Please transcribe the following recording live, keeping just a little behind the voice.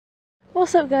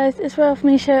What's up guys, it's Ralph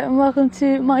Misha and welcome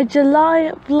to my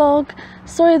July vlog.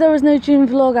 Sorry there was no June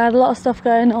vlog, I had a lot of stuff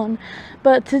going on.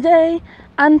 But today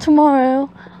and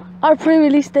tomorrow are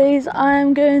pre-release days. I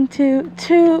am going to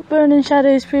 2 Burning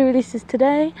Shadows pre-releases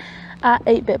today at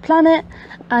 8-Bit Planet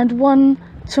and one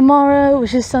tomorrow,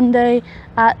 which is Sunday,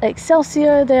 at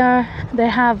Excelsior. They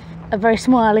have a very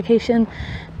small allocation.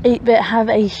 8-Bit have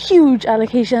a huge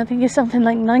allocation, I think it's something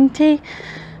like 90.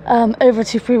 Over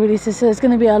 2 pre-releases, so there's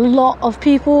going to be a lot of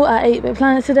people at 8-Bit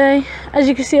Planet today. As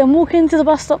you can see, I'm walking to the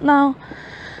bus stop now.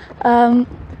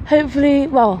 Hopefully,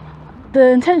 well, the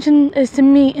intention is to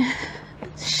meet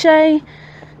Shay,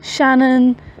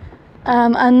 Shannon,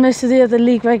 and most of the other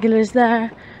league regulars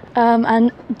there,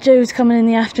 and Joe's coming in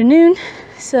the afternoon,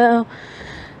 so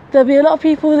there'll be a lot of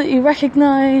people that you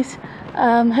recognise.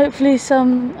 Hopefully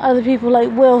some other people like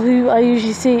Will, who I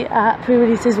usually see at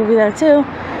pre-releases, will be there too.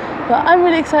 But I'm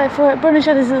really excited for it. Burning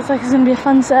Shadows looks like it's going to be a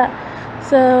fun set.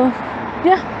 So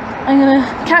yeah, I'm going to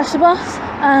catch the bus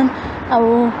and I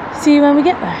will see you when we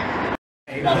get there.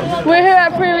 We're here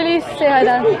at pre-release. Say hi,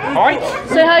 Dan. Hi.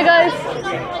 Say hi, guys.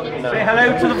 Say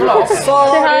hello to the vlog. Say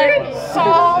hi.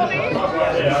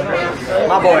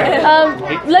 My boy.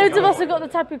 Loads of us have got the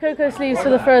Tapu Koko sleeves for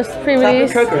the first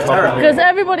pre-release. Because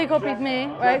everybody copied me,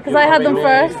 right? Because I had them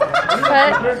first.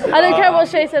 Right? I don't care what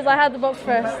Shay says, I had the box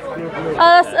first.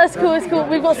 That's cool, it's cool.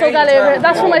 We've got Solgali over here.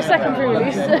 That's for my second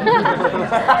pre-release.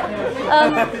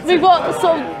 We've got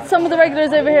sort of some of the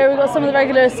regulars over here. We've got some of the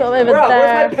regulars sort of over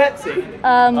there.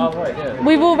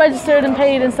 We've all registered and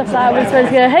paid and stuff like that. We're supposed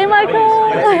to go, hey Michael!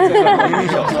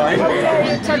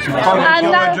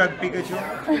 And now, drug Pikachu?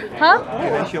 Huh?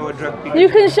 Can I show a drug Pikachu? You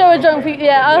can show a drunk Pikachu,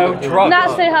 yeah. drugs. Nat,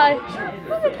 say hi.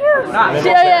 Oh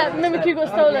yeah, Mimikyu got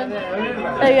stolen.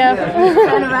 There you go.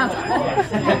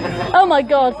 Oh my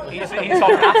god. He's on acid,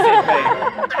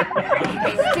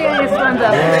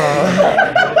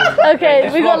 mate. Okay,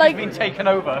 we got like been taken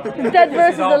over. dead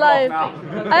versus alive.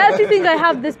 I actually think I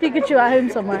have this Pikachu at home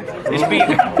somewhere. It's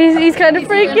been... He's kind of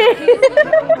freaky.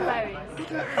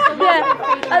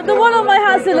 Yeah, the one on my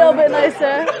hat's a little bit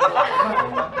nicer.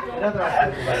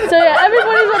 So yeah,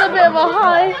 everybody's on a bit of a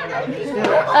high.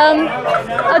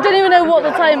 I don't even know what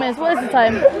the time is. What is the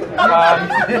time?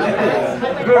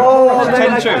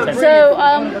 10-2. So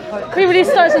pre-release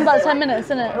starts in about 10 minutes,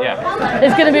 isn't it? Yeah.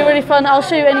 It's going to be really fun. I'll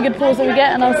show you any good pulls that we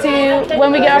get, and I'll see you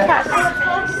when we get our packs.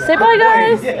 Say bye,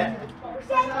 guys.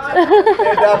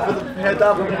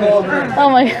 Oh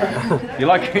my god. You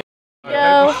like it?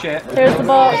 Yo, Shit. here's the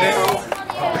box.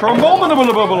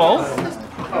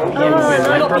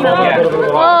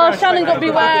 Oh, Shannon got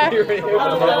Beware.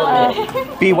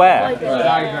 Beware.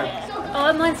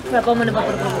 Oh, mine's Crabominable.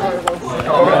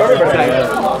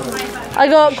 I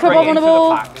got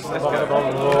Crabominable.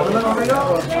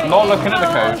 Not looking at the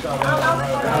code.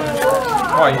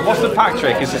 Right, what's the pack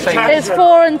trick? It's the same. It's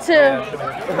 4 and 2.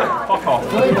 Fuck off.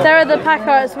 There are the pack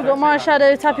arts. We've got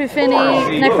Marshadow, Tapu Fini,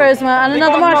 Necrozma, and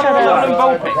another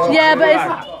Marshadow. Yeah, but it's,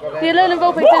 the Alolan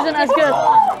Vulpix isn't as good.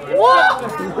 What?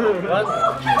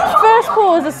 First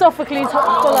pull is a Sophocles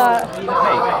full art.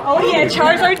 Oh yeah,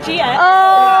 Charizard GX.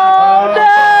 Oh no!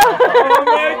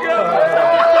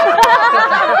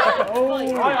 Oh my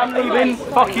god! I'm leaving.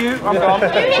 Fuck you. I'm gone.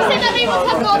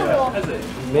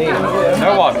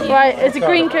 No one. Right, it's a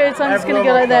green code, so I'm just gonna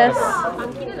go like this.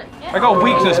 I got a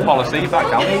weakness policy, if that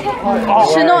counts.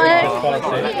 Shinotic.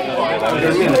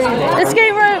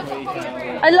 Escape rope.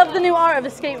 I love the new art of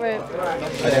escape rope.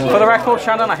 For the record,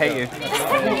 Shannon, I hate you.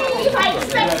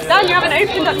 Dan, you haven't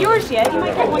opened up yours yet. You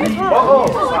might get one as well. Oh,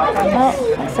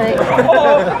 that's it.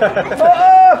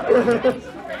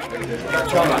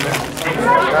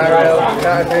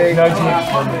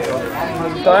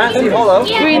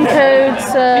 Green codes,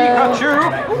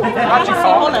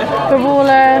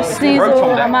 Brawler,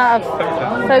 Sneasel, I'm out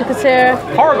of focus here.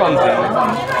 Krogan,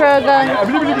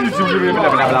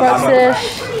 Bruxish,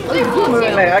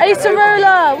 Ace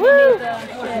Roller, woo!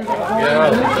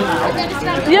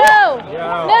 Yo!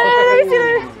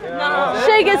 No,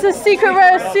 Shay gets a secret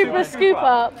rare super scoop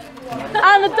up.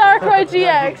 And a Darkrai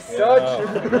GX.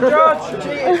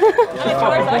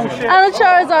 And a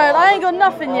Charizard. I ain't got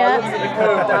nothing yet.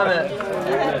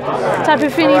 Tapu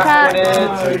Fini pack.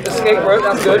 Escape rope,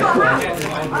 that's good.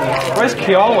 Where's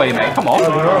Kiawe, mate? Come on.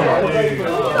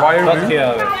 That's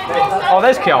Kiawe. Oh,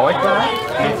 there's Kiawe.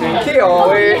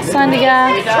 Kiawe.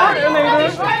 Sandigas.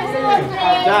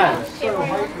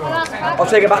 I'll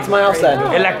take it back to my house then.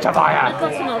 Electivire.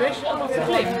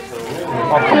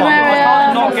 Oh, come on. I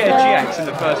can't not get a GX in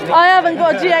the first one. I haven't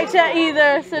got a GX yet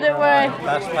either, so don't worry. You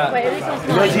got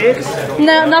a GX?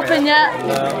 No, nothing yet.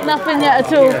 Nothing yet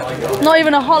at all. Not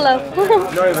even a hollow.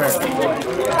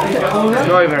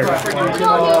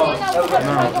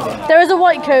 There is a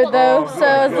white code though, so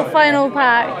as the final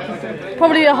pack,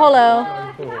 probably a holo.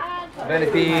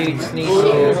 Venipede,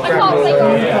 Sneasel, Scramble,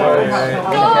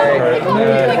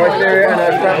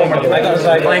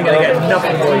 I ain't gonna get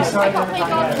nothing, boys.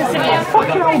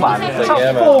 Fucking hell, man.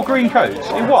 That's 4 green codes.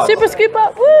 It was. Super scoop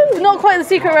up, woo! Not quite the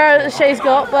secret rare that Shay's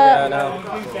got, but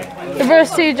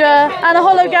reverse Seedra and a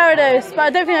holo Gyarados. But I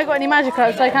don't think I got any magic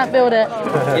cards, so I can't build it.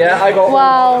 Yeah, I got.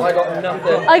 Wow. I got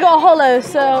nothing. I got a holo,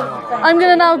 so I'm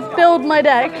gonna now build my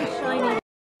deck.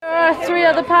 There are 3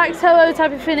 other packs: Ho-Oh,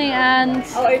 Tapu Fini, and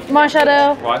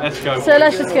Marshadow. Right, let's go. So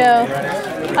let's just go.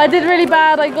 I did really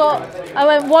bad. I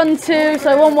went 1-2, so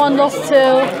I won 1, lost 2.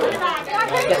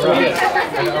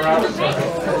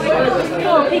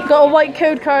 Got a white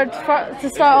code card to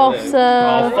start off, so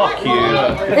Oh, fuck you.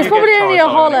 it's probably only a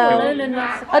holo.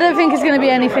 I don't think it's going to be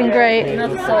anything great.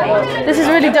 This is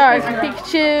really dark.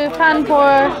 Pikachu,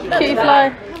 Panpour,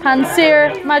 Cutiefly,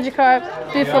 Pansear, Magikarp,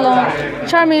 Buffalon,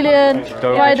 Charmeleon,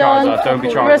 Rhydon,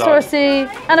 Resourcey,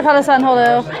 and a Palossand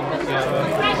holo.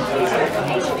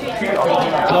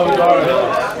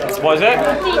 What is it?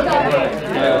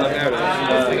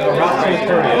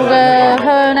 We'll go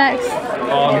Ho-Oh next.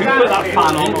 Who put that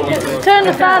fan on? Turn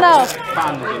the fan off.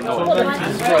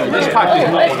 This pack is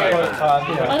not.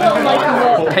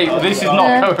 Hey, this is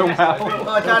not going well.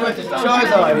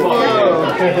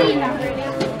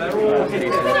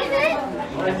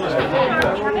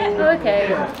 Okay.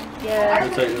 Yeah.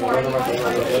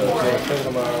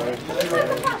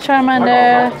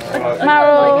 Charmander,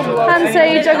 Marrow,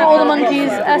 Pansage, I got all the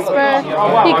monkeys, Esper,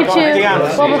 Pikachu,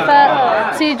 Wobbuffet,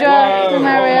 Seadra,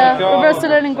 Lumaria, Reverse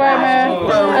Learning Grimer,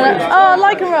 and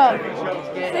Lycanroc.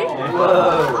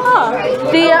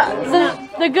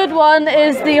 The good one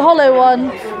is the holo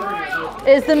one.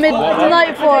 It's the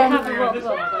midnight form.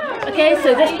 Okay,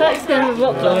 so this pack's going to be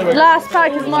rock. Last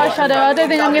pack is Marshadow. I don't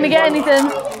think I'm going to get anything.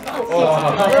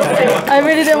 I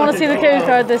really don't want to see the code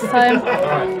card this time. Is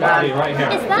that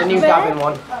The new Gavin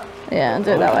one. Yeah, I'll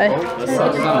do it that way.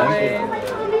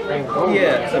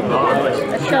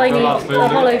 a shiny, a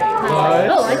hollow?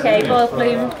 Oh, okay,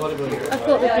 Vileplume. I've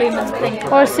got the Plume and thing.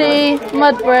 Horsey,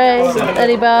 Mudbray,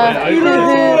 Edibah,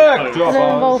 Hoo-Hoo,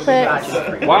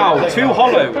 Vulpix. Wow, 2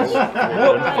 holos.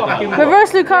 What fucking.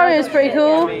 Reverse Lucario is pretty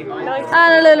cool. And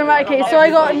a Alolan Raticate, so I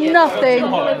got nothing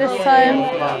this time.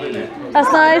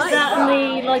 That's nice. That and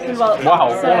the Lycanroc. Wow,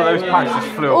 one of those packs just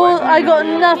flew away. I got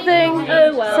nothing,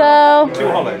 Oh well. so 2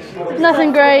 holos.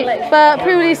 nothing great, but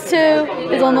pre-release 2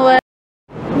 is on the way.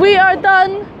 We are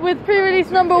done with pre-release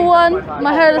number 1.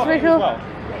 My hair looks pretty cool.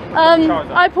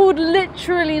 I pulled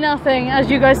literally nothing, as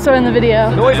you guys saw in the video.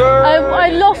 I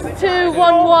lost to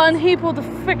 1-1. He pulled the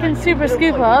freaking super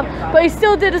scoop up, but he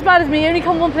still did as bad as me. He only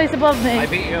come 1 place above me. I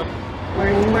beat you.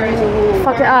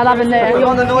 Fuck it, I'll have him there. You're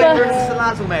on the noise But versus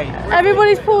Salazzle, mate.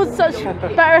 everybody's pulled such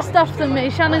better stuff than me.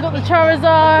 Shannon got the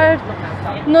Charizard.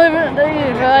 I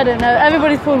don't know.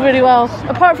 Everybody's pulled really well,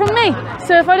 apart from me.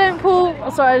 So if I don't pull,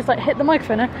 sorry, I just like hit the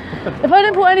microphone there. If I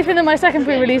don't pull anything in my second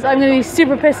pre-release, I'm going to be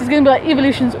super pissed. It's going to be like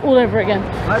Evolutions all over again.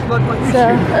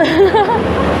 So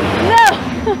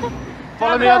no.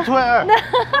 Follow me on Twitter.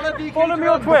 Follow me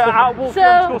on Twitter at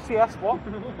CS. What?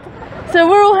 So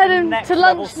we're all heading to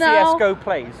lunch now. CS:GO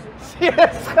plays.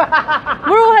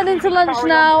 We're all heading to lunch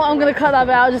now. I'm going to cut that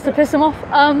bit out just to piss him off.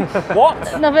 What?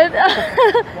 Nothing.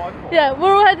 Yeah,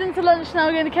 we're all heading to lunch now.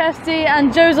 We're going to KFC,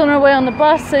 and Joe's on her way on the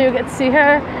bus, so you'll get to see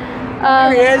her.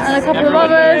 And a couple of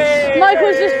others.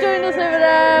 Michael's just joined us over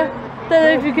there. Don't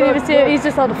know if you can even see it. He's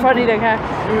just on the front. He don't care.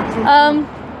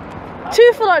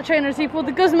 2 full art trainers. He pulled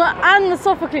the Guzma and the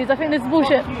Sophocles. I think this is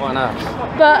bullshit. Why not?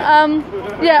 But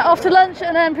yeah, off to lunch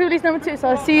and then pre-release number 2. So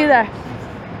I'll see you there.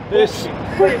 This.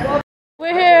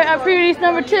 We're here at pre-release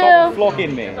number 2. Stop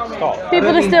vlogging me. Stop.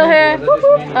 People are still here.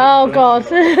 Oh god.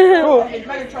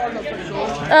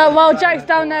 While Jack's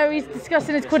down there, he's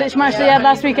discussing his Quidditch match that he had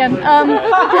last weekend.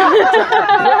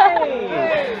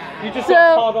 You just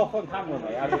got hard off on camera,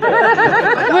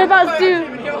 mate. We're about to do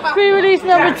pre-release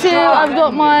number 2. I've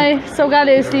got my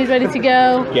Solgaleo sleeves ready to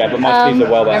go. Yeah, but my sleeves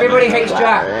are well better. Everybody hates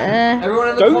Jack. Everyone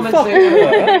in the Don't comments fucking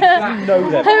here. You know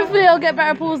that. Hopefully I'll get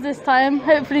better pulls this time.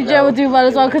 Hopefully Joe will do well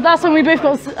as well, because last time we both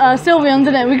got Sylveon,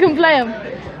 didn't it? We couldn't play him.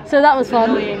 So that was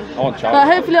fun. I want But Charles.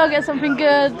 hopefully I'll get something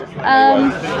good.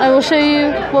 I will show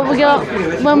you what we got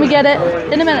when we get it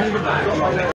in a minute.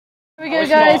 Here we go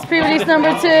guys, pre-release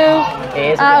number 2,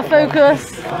 out of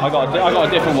focus. I got a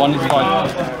different one, it's fine.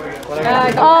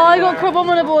 Oh, I got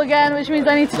Crabominable again, which means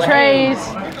I need to trade.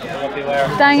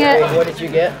 Dang it. What did you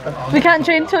get? We can't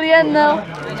trade until the end though.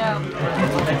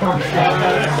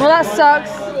 Well, that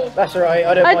sucks. That's alright,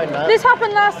 I don't mind that. This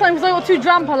happened last time because I got 2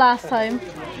 Drampa last time.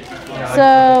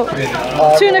 So,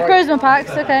 2 Necrozma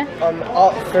packs, okay. I'm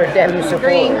up for them supporters.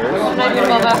 Green. No, your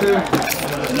mother.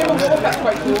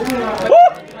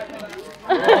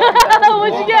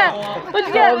 What'd you get? What'd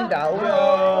you get? Calm down.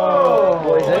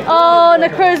 What is it? Oh,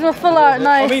 Necrozma full art,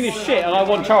 nice. I mean, it's shit, and I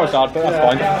want Charizard, but that's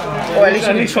fine. Well, at least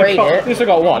you can trade it. At least I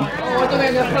got one.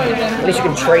 At least you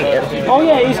can trade it. Oh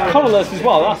yeah, he's colourless as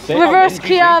well. That's it. Reverse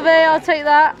Kiave, I'll take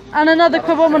that. And another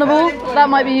Crabominable, that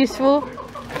might be useful.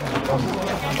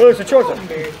 Oh, it's a Charizard.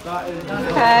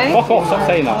 Okay. Fuck off, stop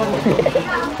saying that.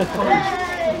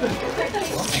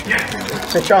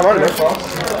 It's a Charmander.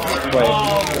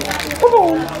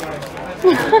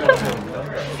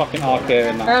 Fucking Arceus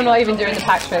and that. I'm not even doing the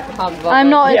pack trick. I can't be bothered. I'm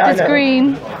not, Yeah, I it's know.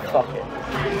 green. Fuck it.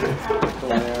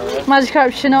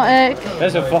 Magikarp, Shiinotic.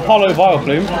 There's a hollow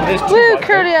Vileplume. There's 2 Woo, Vileplume.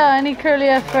 Curlia. I need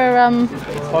Curlia for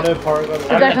the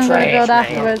deck I'm going to build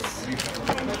afterwards.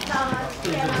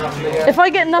 If I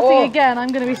get nothing again, I'm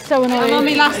going to be so I'm on annoyed.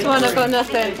 my last one, I've got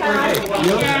nothing.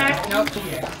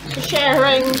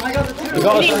 Sharing. We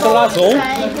got a Salazzle.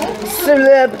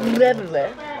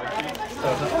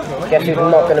 Guess who's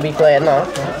not going to be playing that?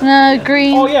 No,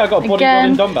 green. Oh yeah, I got a bodybuilding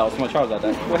again. dumbbells for my Charizard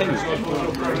deck. What him?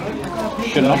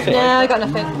 Should not sit. Yeah, I got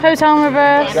nothing. Potown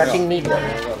reverse. You actually need one.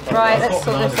 Right, let's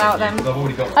sort this out then.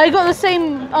 I got the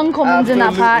same uncommons in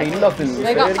that pack. Nothing.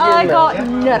 I got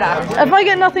nada. If I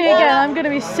get nothing again, I'm going to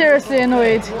be seriously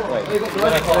annoyed. I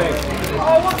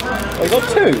got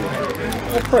 2.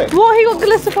 What prick? What? He got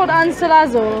Gliscofort and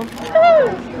Salazzle.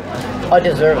 I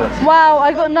deserve it. Wow,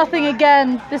 I got nothing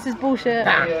again. This is bullshit.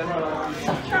 Who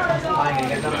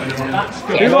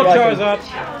got Charizard?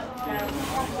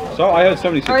 So I heard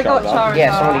somebody said I got Charizard. Charizard.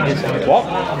 Yeah, somebody did say it. What?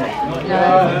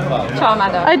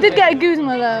 Charmander. I did get a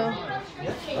Guzma though.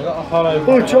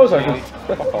 Oh, Charizard.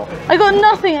 Fuck off. I got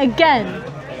nothing again.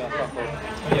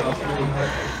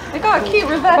 We got a cute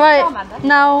reverse Right, Charmander.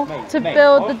 now to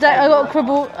build the deck, I got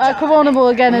Carbonable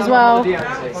again as well.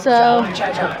 So,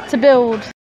 to build.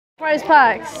 Prize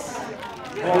packs.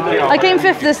 I came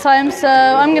 5th this time, so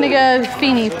I'm going to go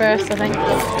Feeny first, I think.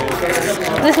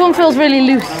 This one feels really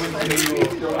loose.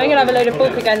 I'm gonna have a load of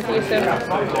bulk again for you soon.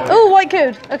 Oh, white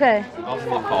code. Okay. Oh,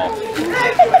 fuck off.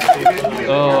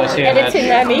 Oh, I see an Editing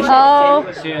there, Misha. Oh,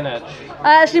 I see an edge.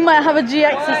 I actually might have a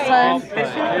GX this time.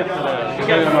 You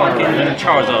get fucking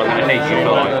Charizard, I hate you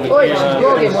for life.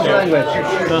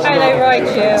 Hello,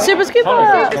 Raichu. Super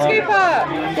Scooper. Scooper!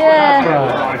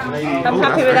 Yeah. I'm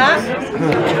happy with that.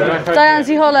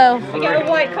 Diancie Hollow. I get a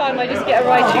white card and I just get a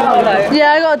Raichu hollow.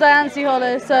 Yeah, I got a Diancie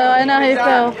Hollow, so I know how you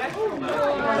feel.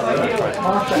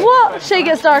 What? Shay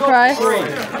gets Darkrai.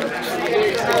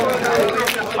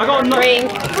 I got Green.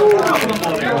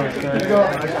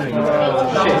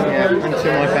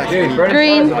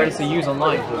 Green.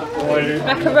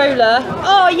 Macarola.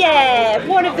 Oh yeah!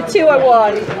 One of the 2 I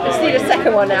won. Let's need a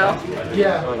second one now.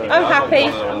 I'm happy.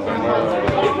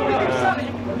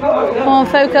 Come on,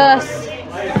 focus.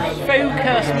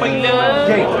 Focus, my love.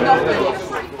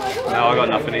 No, I got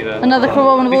nothing either. Another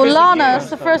Carbonable. Lana. That's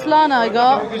the first Lana I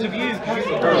got. Because of you. You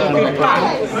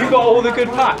got all the good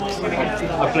packs.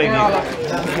 I blame you.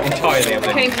 Entirely, I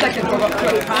blame you. Came second. I got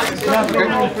 2 packs.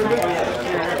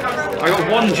 I got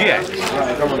 1 GX.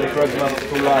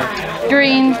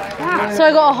 Green. So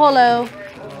I got a Hollow.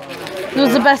 It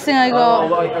was the best thing I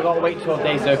got. I got to wait 12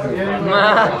 days open.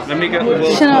 Let me get the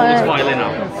world's You know smallest what? violin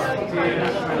out.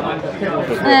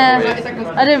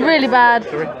 Yeah, I did really bad.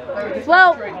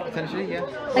 Well,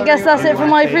 I guess that's it for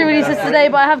my pre-releases today,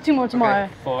 but I have 2 more tomorrow.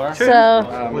 So,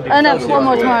 no, 1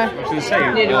 more tomorrow.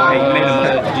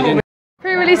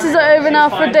 Pre-releases are over now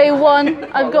for day 1.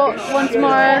 I've got 1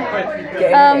 tomorrow.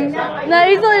 No,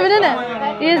 he's not even in it.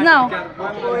 He is now.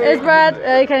 It's Brad.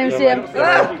 You can't even see him.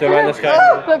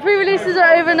 But pre-releases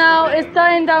are over now. It's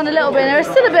dying down a little bit. It's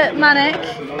still a bit manic.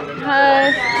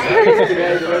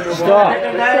 Stop.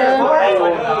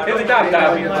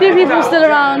 A few people still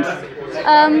around.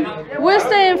 We're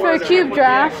staying for a cube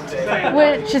draft,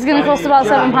 which is going to cost about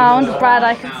 £7. Brad,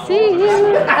 I can see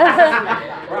you.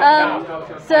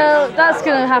 So that's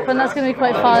going to happen. That's going to be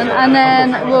quite fun. And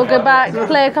then we'll go back,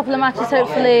 play a couple of matches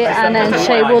hopefully, and then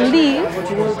Shay will leave.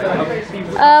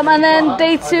 And then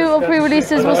day 2 of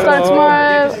pre-releases will start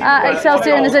tomorrow at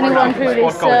Excelsior, and there's only 1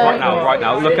 pre-release. So Right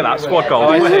now, look at that squad goal.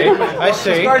 I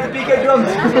see. wow.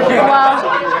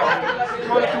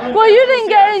 Well, you didn't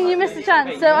get in, you missed a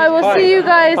chance. So I will see you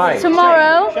guys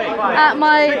tomorrow at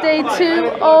my day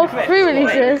 2 of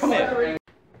pre-releases.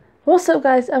 What's up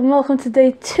guys, and welcome to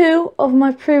day 2 of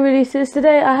my pre-releases.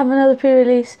 Today I have another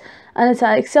pre-release, and it's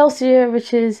at Excelsior,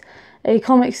 which is a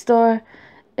comic store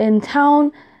in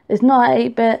town. It's not at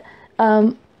 8-bit.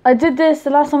 I did this, the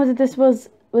last time I did this was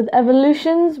with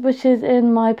Evolutions, which is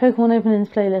in my Pokemon openings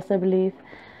playlist, I believe.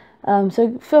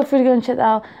 So feel free to go and check that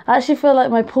out. I actually feel like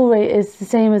my pull rate is the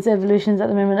same as Evolutions at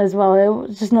the moment as well.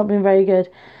 It's just not been very good.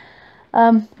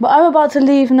 But I'm about to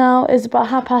leave now. It's about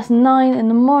 9:30 in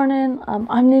the morning. I'm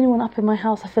the only one up in my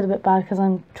house. I feel a bit bad because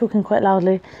I'm talking quite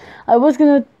loudly. I was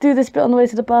going to do this bit on the way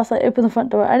to the bus. I opened the front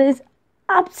door and it's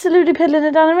absolutely piddling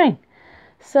it down in rain.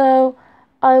 So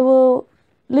I will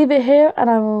leave it here and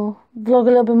I will vlog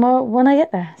a little bit more when I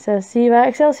get there. So see you at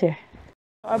Excelsior.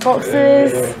 Our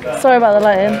boxes. Sorry about the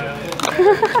lighting.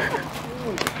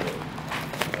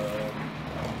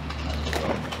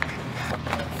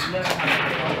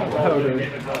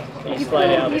 You slide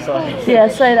it out the side. Yeah,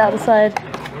 slide out the side.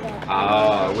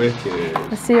 Ah, wicked.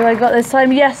 Let's see what I got this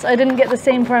time. Yes, I didn't get the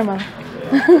same promo.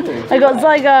 I got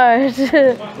Zygarde.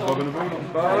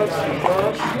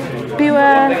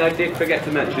 Beware. One thing I did forget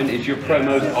to mention is your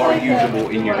promos are usable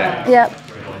in your deck. Yep.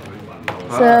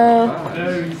 So,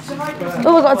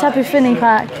 oh, I got a Tapu Fini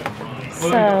pack.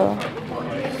 So,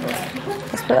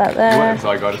 let's put that there. You went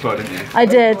inside guard as well, didn't you? I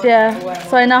did, yeah.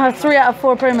 So I now have 3 out of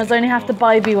 4 promos. I only have to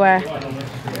buy Beware.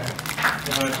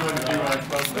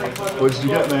 What did you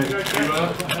get, mate?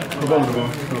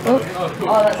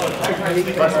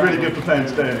 That's really good for playing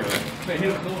today,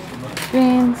 anyway.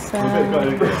 Green, so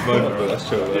That's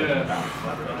chill,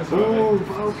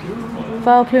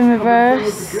 Vileplume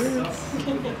reverse.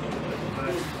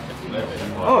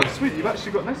 Oh, sweet, you've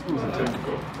actually got Nestballs in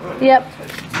technical. Yep.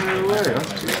 No way,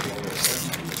 that's good.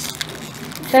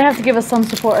 They have to give us some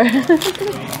support.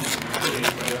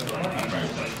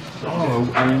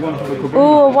 Oh, and one for the Kabuma.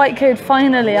 Oh, a white code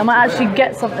finally. I might actually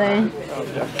get something.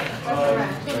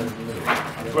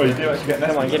 Well, you do actually get Nestballs.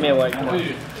 Come on, give me a white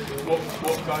card.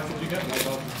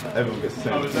 Everyone gets the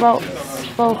same. Well,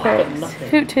 Volpix,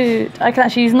 Hoot Toot. I can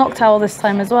actually use Noctowl this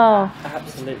time as well.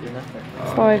 Absolutely nothing.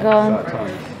 Before I go on.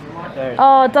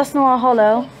 Oh, Dusknoir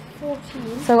Holo.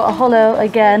 So I got a Holo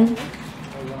again.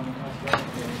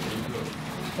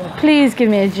 Please give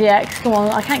me a GX. Come on,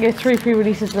 I can't go 3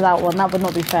 pre-releases without one. That would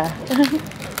not be fair.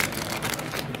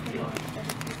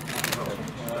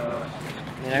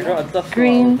 Yeah, I got a Dusknoir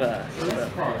Green.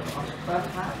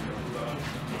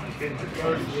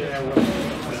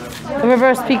 The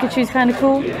reverse Pikachu's kind of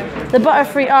cool. The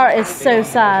Butterfree art is so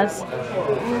sad.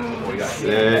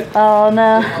 Oh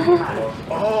no.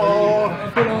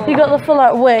 You got the full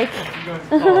art wick.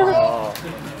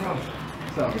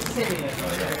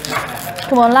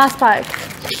 Come on, last pack.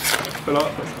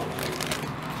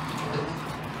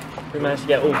 We managed to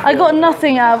get all 4. I got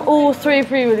nothing out of all 3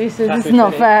 pre-releases. It's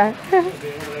not fair.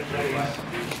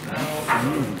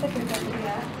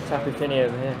 Tapu Fini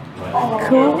over here.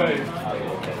 Cool.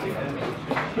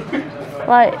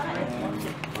 Right.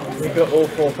 We've got all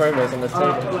 4 promos on the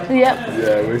table. Yep.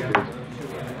 Yeah, wicked.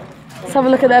 Let's have a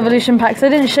look at the evolution packs. I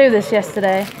didn't show this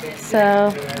yesterday,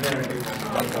 so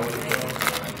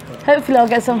hopefully I'll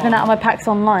get something out of my packs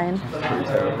online. Pretty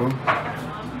terrible.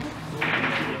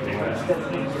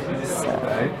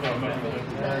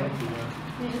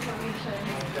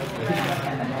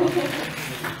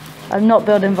 I'm not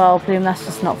building Vileplume, that's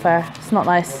just not fair. It's not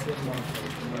nice.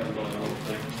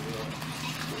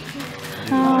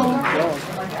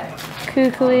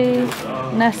 Kukui,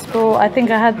 Nestball. I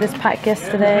think I had this pack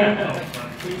yesterday.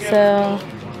 So,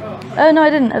 oh no, I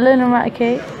didn't. Alolan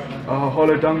Raticate. Oh,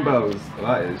 Holo Dumbbells.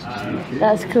 That is cheeky.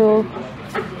 That's cool.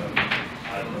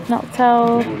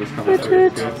 Noctowl, Hoot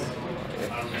Hoot,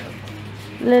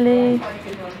 Lily,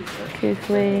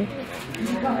 Kukui,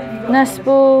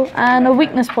 Nestball, and a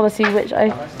weakness policy which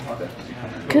I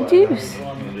could use.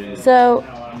 So,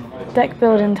 deck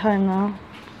building time now.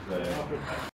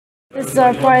 This is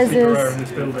our prizes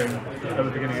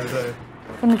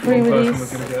from the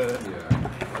pre-release.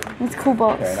 It's a cool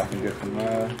box. Okay, nothing good from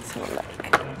there. Let's have a look.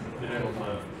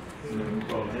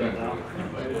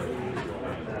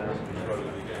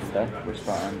 Which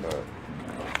button, but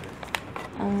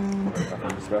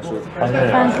nothing special.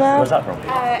 Fanswell. Where's that from?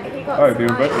 Oh, the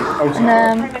Ultimate.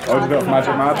 And then, Oh, you got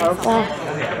Magic Madhouse?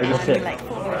 They just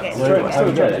How do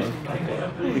you get it?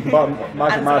 You can buy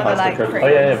Magic Madhouse for code. Oh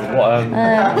yeah,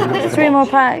 what 3 more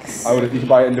packs. I would. You can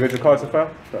buy individual cards if that.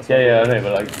 That's yeah, I know,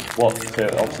 but like what? So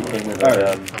it obviously came with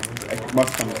it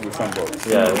must come with some box.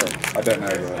 yeah. I don't know,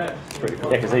 but it's pretty cool.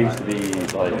 Yeah, because they used to be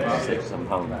like £6 or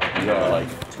 £7. Yeah, like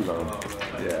 £2.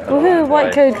 Yeah. Woohoo,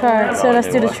 white code card, so let's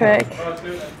do the trick.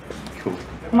 Cool.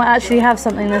 Might actually have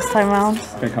something this time around.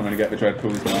 I think I'm going to get the Dread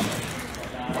Pools now.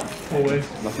 Always.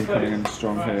 Nothing coming in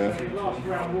strong here.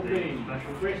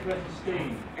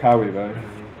 Cowie though.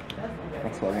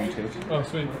 That's what I wanted. Oh,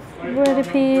 sweet.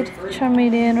 Whirlipede,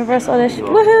 Charmeleon, Reverse Oddish.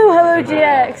 Woohoo! Hello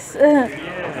GX!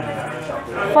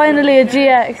 Finally a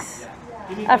GX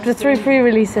after 3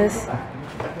 pre-releases.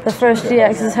 The first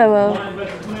GX is Ho-Oh.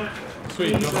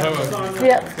 Sweet, got the Ho-Oh.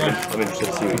 Yep. I'm interested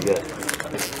to see what you get.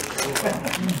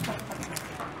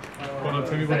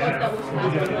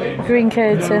 Green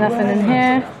code, so nothing in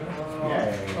here.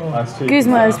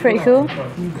 Guzma is pretty cool.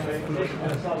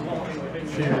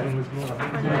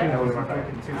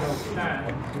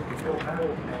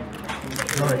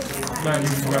 Nice. Man,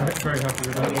 you're very happy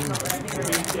with that.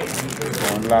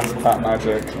 One last Pat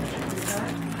Magic.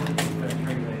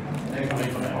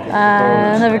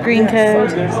 Another green code.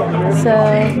 So,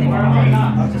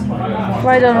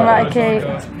 right on Eradicate.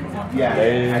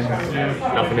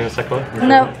 Nothing in the second one?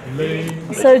 No.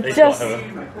 So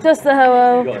just the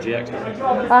Ho-Oh. Got a GX.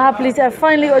 I'll happily say I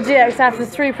finally got GX after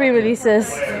 3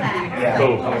 pre-releases.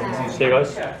 Cool. See you guys.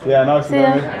 Yeah, nice See ya.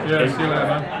 Yeah, see you later,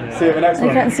 man. See you at the next You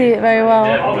one. can't see it very well.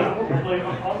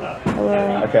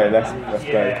 Okay, let's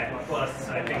go.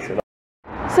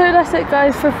 So that's it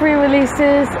guys for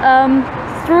pre-releases.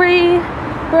 3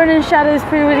 Burning Shadows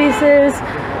pre-releases,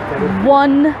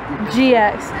 1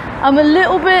 GX. I'm a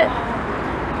little bit,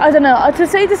 I don't know, to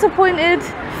say disappointed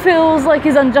feels like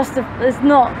it's unjustified. It's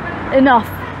not enough.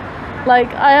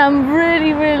 Like I am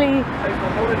really, really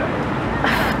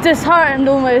disheartened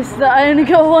almost that I only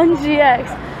got 1 GX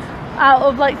out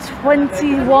of like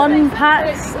 21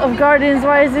 packs of Guardians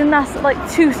Rising. That's like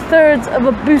 2/3 of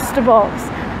a booster box,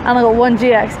 and I got 1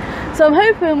 GX. So I'm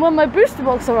hoping when my booster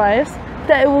box arrives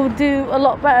that it will do a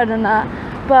lot better than that.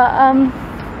 But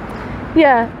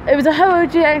yeah, it was a Ho-Oh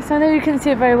GX. I know you couldn't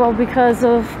see it very well because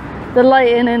of the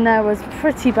lighting in there was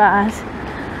pretty bad.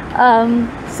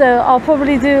 So I'll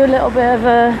probably do a little bit of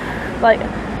a, like,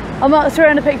 I'm not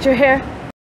throwing a picture here.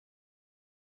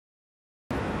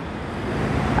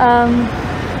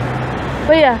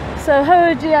 But yeah, so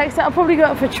Ho-Oh GX, I'll probably go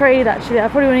up for trade actually. I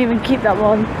probably won't even keep that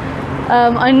one.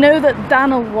 I know that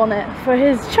Dan will want it for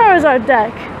his Charizard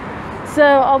deck, so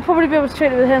I'll probably be able to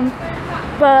trade it with him.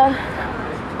 But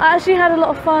I actually had a lot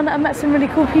of fun. I met some really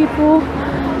cool people.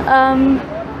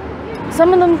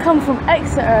 Some of them come from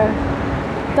Exeter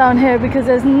down here because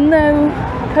there's no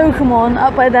Pokemon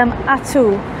up by them at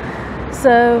all.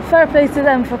 So fair play to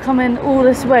them for coming all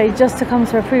this way just to come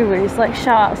to a pre-release. Like,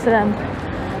 shout outs to them.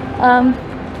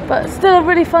 But still a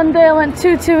really fun day. I went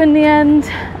 2-2 in the end.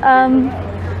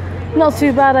 Not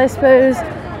too bad, I suppose.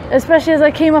 Especially as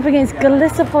I came up against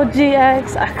Golisopod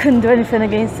GX. I couldn't do anything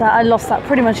against that. I lost that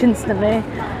pretty much instantly.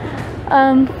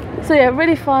 So yeah,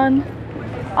 really fun.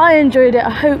 I enjoyed it. I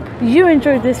hope you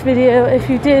enjoyed this video. If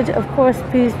you did, of course,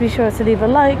 please be sure to leave a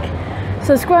like.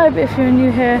 Subscribe if you're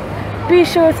new here. Be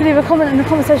sure to leave a comment in the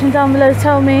comment section down below.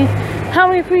 Tell me how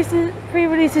many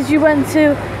pre-releases you went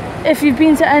to, if you've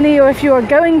been to any, or if you are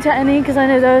going to any, because I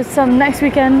know there's some next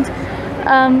weekend.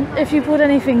 If you pulled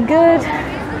anything good,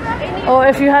 or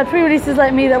if you had pre-releases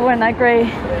like me that weren't that great.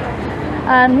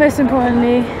 And most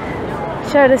importantly,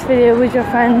 share this video with your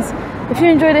friends. If you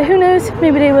enjoyed it, who knows,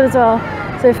 maybe they will as well.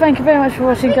 So thank you very much for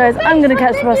watching guys. I'm going to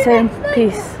catch the bus home.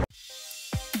 Peace.